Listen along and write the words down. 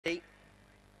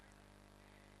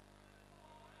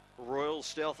Royal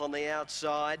Stealth on the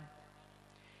outside.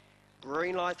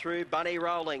 Green light through, Bunny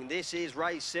rolling. This is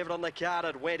race 7 on the card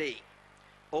at Wenty.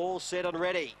 All set and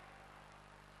ready.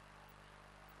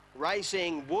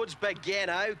 Racing, Woods began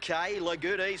okay.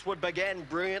 Lagoon Eastwood began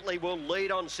brilliantly. Will lead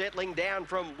on, settling down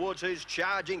from Woods, who's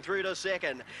charging through to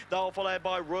second. They'll followed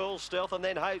by Royal Stealth and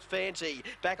then Hope's Fancy.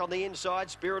 Back on the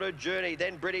inside, Spirited Journey.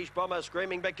 Then British Bomber,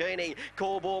 Screaming Bikini.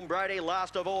 Corborn Brody,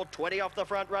 last of all, 20 off the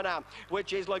front runner,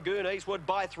 which is Lagoon Eastwood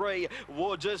by 3.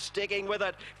 Woods is sticking with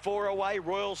it. 4 away,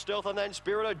 Royal Stealth and then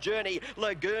Spirited Journey.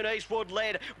 Lagoon Eastwood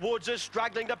led. Woods is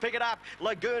struggling to pick it up.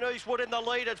 Lagoon Eastwood in the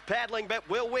lead. It's paddling, but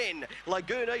will win.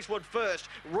 Lagoon Eastwood first.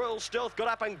 Royal Stealth got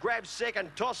up and grabbed second.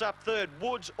 Toss up third.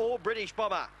 Woods or British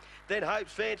Bomber. Then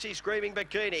Hope's Fancy, Screaming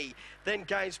Bikini. Then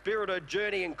came Spirited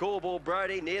Journey and Corball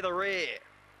Brody near the rear.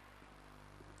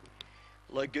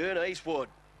 Lagoon Eastwood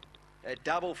at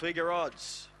double figure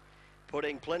odds,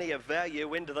 putting plenty of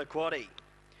value into the quaddie.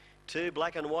 2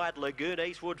 black and white, Lagoon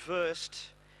Eastwood first.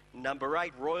 Number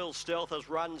 8, Royal Stealth has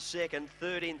run second.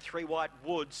 Third in 3 white,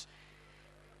 Woods.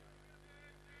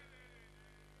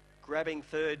 Grabbing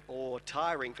third, or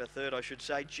tiring for third, I should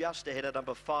say, just ahead of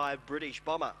number 5, British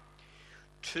Bomber.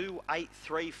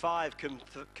 2.835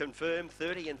 confirmed,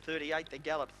 30 and 38 the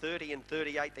gallop, 30 and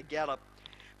 38 the gallop,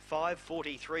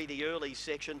 5.43 the early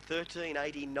section,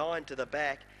 13.89 to the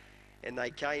back, and they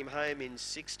came home in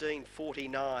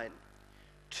 16.49.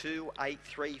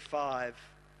 2.835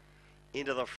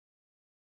 into the